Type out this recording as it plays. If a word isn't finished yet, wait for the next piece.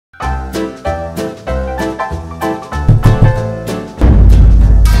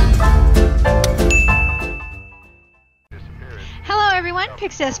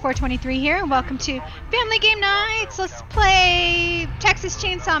Success423 here, and welcome to Family Game Nights. Let's play Texas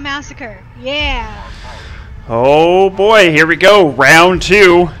Chainsaw Massacre. Yeah. Oh boy, here we go. Round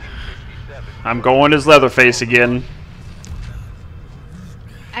 2. I'm going as Leatherface again.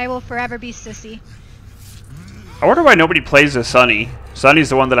 I will forever be Sissy. I wonder why nobody plays as Sonny. Sonny's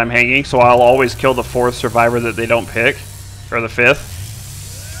the one that I'm hanging, so I'll always kill the 4th survivor that they don't pick. Or the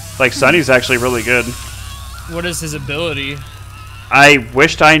 5th. Like, Sonny's actually really good. What is his ability? I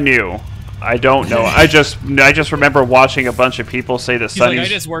wished I knew. I don't know. I just remember watching a bunch of people say that Sonny's... like, I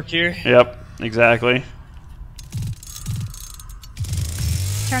just work here. Yep, exactly.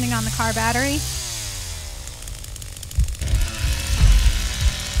 Turning on the car battery.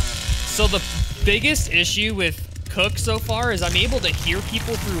 So the biggest issue with Cook so far is I'm able to hear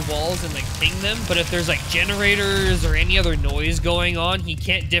people through walls and like ping them, but if there's like generators or any other noise going on, he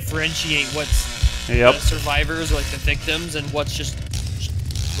can't differentiate what's the survivors or like the victims and what's just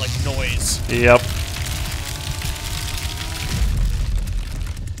like noise. Yep.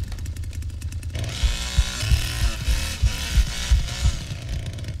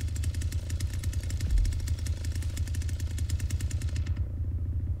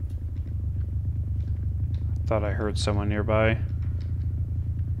 Thought I heard someone nearby.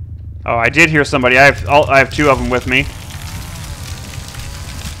 Oh, I did hear somebody. I have 2 of them with me.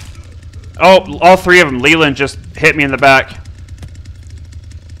 Oh, all 3 of them. Leland just hit me in the back.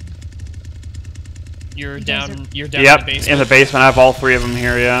 You're down in the basement? In the basement. I have all 3 of them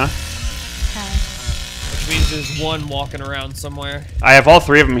here, yeah. Okay. Which means there's one walking around somewhere. I have all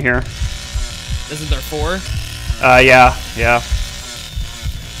 3 of them here. Isn't there 4? Yeah.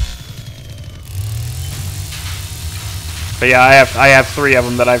 But yeah, I have 3 of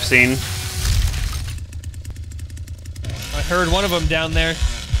them that I've seen. I heard one of them down there.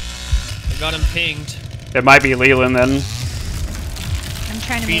 I got him pinged. It might be Leland then. I'm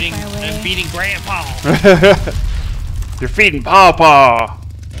trying to make my way. I'm beating Grandpa. You're feeding Pawpaw.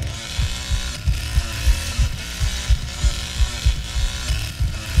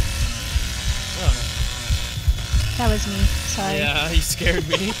 Oh. That was me. Sorry. Yeah, he scared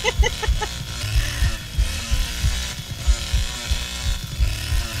me.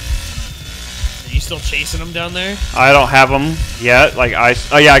 Are you still chasing him down there? I don't have them yet. Like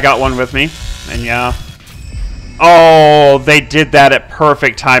oh yeah, I got one with me. And yeah. Oh, they did that at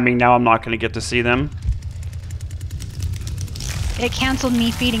perfect timing. Now I'm not going to get to see them. It canceled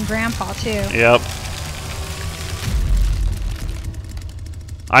me feeding Grandpa too. Yep.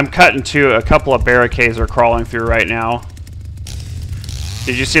 I'm cutting to a couple of barricades are crawling through right now.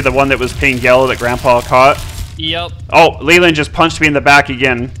 Did you see the one that was pinged yellow that Grandpa caught? Yep. Oh, Leland just punched me in the back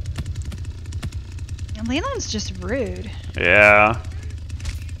again. And Leland's just rude. Yeah.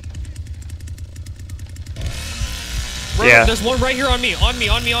 Yeah. There's one right here on me. On me.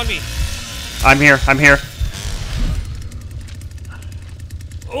 I'm here.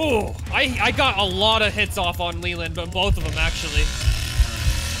 Oh, I got a lot of hits off on Leland, but both of them actually.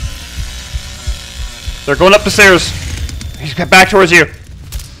 They're going up the stairs. He's back towards you.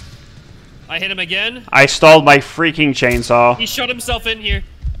 I hit him again. I stalled my freaking chainsaw. He shut himself in here.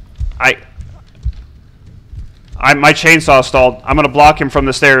 My chainsaw stalled. I'm gonna block him from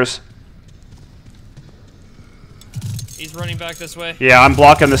the stairs. He's running back this way. Yeah, I'm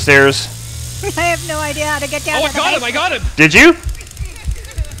blocking the stairs. I have no idea how to get down. Oh, I got him! Did you?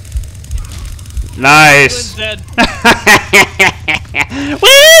 Nice. Dead.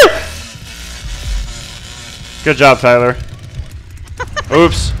 Woo! Good job, Tyler.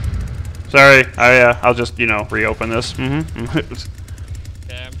 Oops. Sorry. I'll just, reopen this. Okay,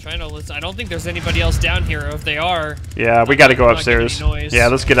 I'm trying to listen. I don't think there's anybody else down here. If they are... Yeah, we gotta go upstairs. Yeah,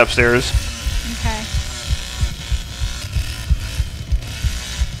 let's get upstairs. Okay.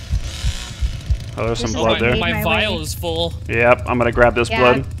 Oh, there's some blood there. My vial is full. Yep, I'm gonna grab this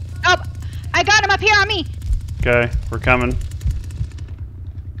blood. Oh, I got him up here on me. Okay, we're coming.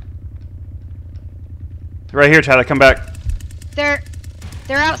 Right here, Tyler, come back. They're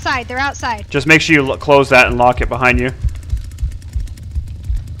outside. They're outside. Just make sure you close that and lock it behind you.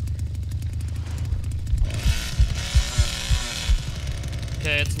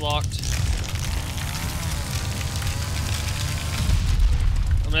 Okay, it's locked.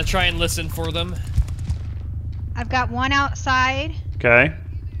 I'm gonna try and listen for them. I've got one outside. Okay.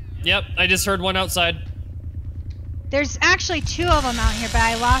 Yep, I just heard one outside. There's actually 2 of them out here, but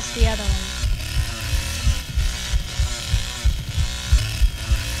I lost the other one.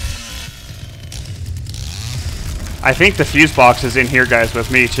 I think the fuse box is in here, guys,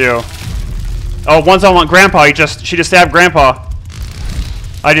 with me too. Oh, one's on Grandpa. She just stabbed Grandpa.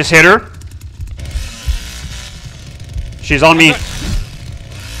 I just hit her. She's on me.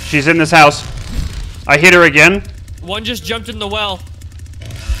 She's in this house. I hit her again. One just jumped in the well.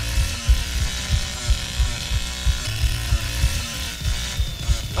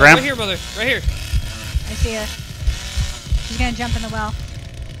 Oh, right here, mother. Right here. I see her. She's gonna jump in the well.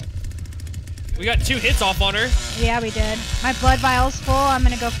 We got 2 hits off on her. Yeah, we did. My blood vial's full. I'm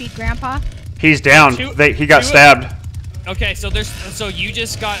gonna go feed Grandpa. He's down. He got stabbed. Okay, so you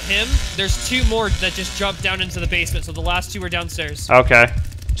just got him. There's 2 more that just jumped down into the basement. So the last 2 are downstairs. Okay.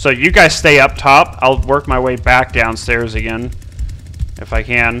 So you guys stay up top. I'll work my way back downstairs again, if I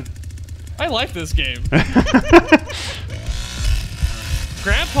can. I like this game.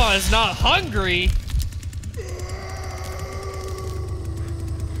 Grandpa is not hungry.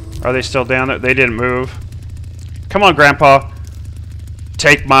 Are they still down there? They didn't move. Come on, Grandpa.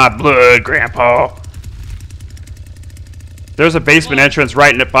 Take my blood, Grandpa. There's a basement entrance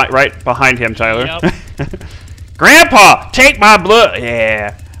right behind him, Tyler. Yep. Grandpa, take my blood.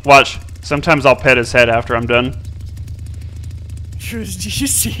 Yeah. Watch. Sometimes I'll pet his head after I'm done. Did you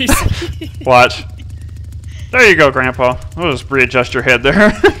see? Watch. There you go, Grandpa. I'll just readjust your head there.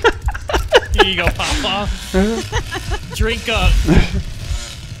 Here you go, Papa. Drink up.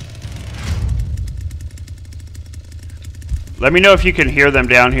 Let me know if you can hear them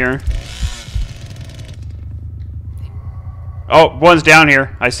down here. Oh, one's down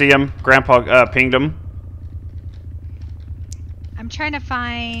here. I see him. Grandpa pinged him. I'm trying to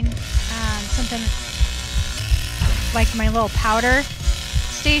find something like my little powder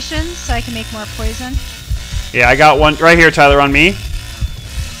station so I can make more poison. Yeah, I got one right here, Tyler, on me.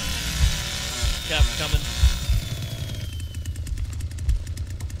 Yep, coming.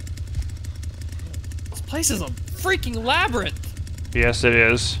 This place is a freaking labyrinth. Yes, it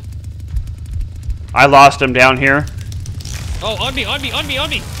is. I lost him down here. Oh, on me, on me, on me, on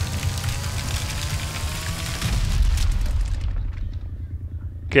me.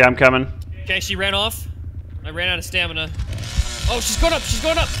 Okay, I'm coming. Okay, she ran off. I ran out of stamina. Oh, she's going up, she's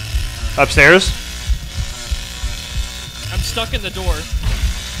going up. Upstairs? I'm stuck in the door.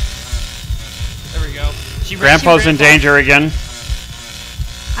 There we go. Grandpa's in danger again.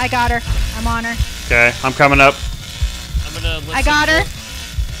 I got her. I'm on her. Okay, I'm coming up. I'm gonna listen. I got her.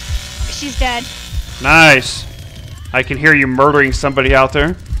 She's dead. Nice. I can hear you murdering somebody out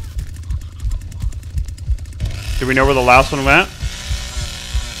there. Do we know where the last one went?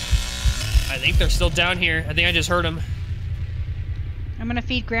 I think they're still down here. I think I just heard them. I'm gonna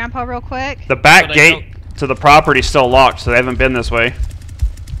feed Grandpa real quick. The back gate to the property is still locked, so they haven't been this way.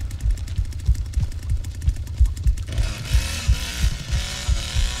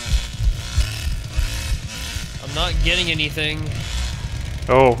 I'm not getting anything.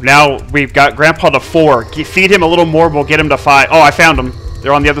 Oh, now we've got Grandpa to 4. Feed him a little more, we'll get him to 5. Oh, I found them.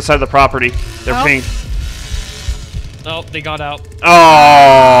 They're on the other side of the property. They're pink. Oh, they got out.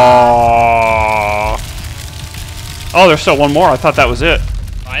 Oh. Oh, there's still one more. I thought that was it.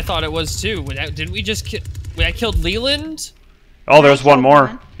 I thought it was too. Didn't we just I killed Leland? Oh, there's one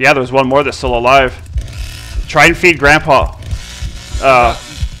more. Yeah, there's one more that's still alive. Try and feed Grandpa.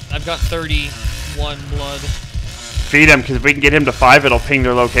 I've got 31 blood. Feed him, because if we can get him to 5, it'll ping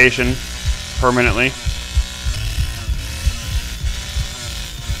their location permanently.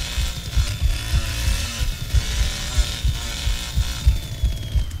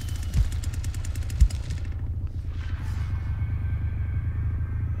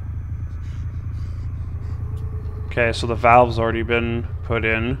 Okay, so the valve's already been put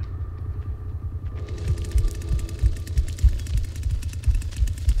in.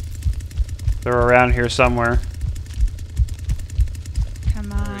 They're around here somewhere.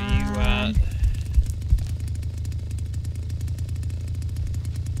 Come on. Where are you at?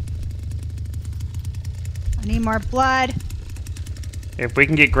 I need more blood. If we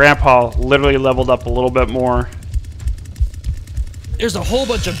can get Grandpa literally leveled up a little bit more. There's a whole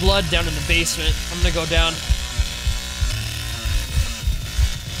bunch of blood down in the basement. I'm gonna go down.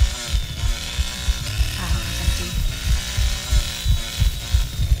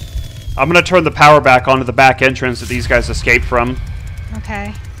 I'm gonna turn the power back onto the back entrance that these guys escaped from.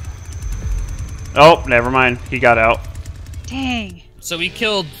 Okay. Oh, never mind. He got out. Dang. So we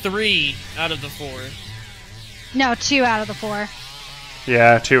killed 3 out of the 4. No, 2 out of the 4.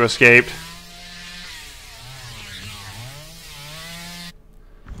 Yeah, 2 escaped.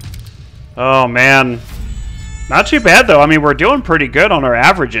 Oh, man. Not too bad, though. I mean, we're doing pretty good on our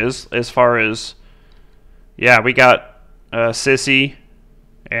averages as far as... Yeah, we got Sissy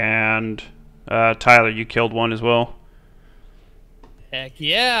and Tyler. You killed one as well. Heck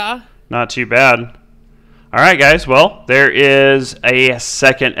yeah. Not too bad. All right, guys. Well, there is a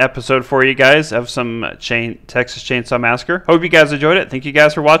second episode for you guys of some Texas Chainsaw Massacre. Hope you guys enjoyed it. Thank you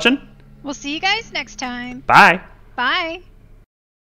guys for watching. We'll see you guys next time. Bye. Bye.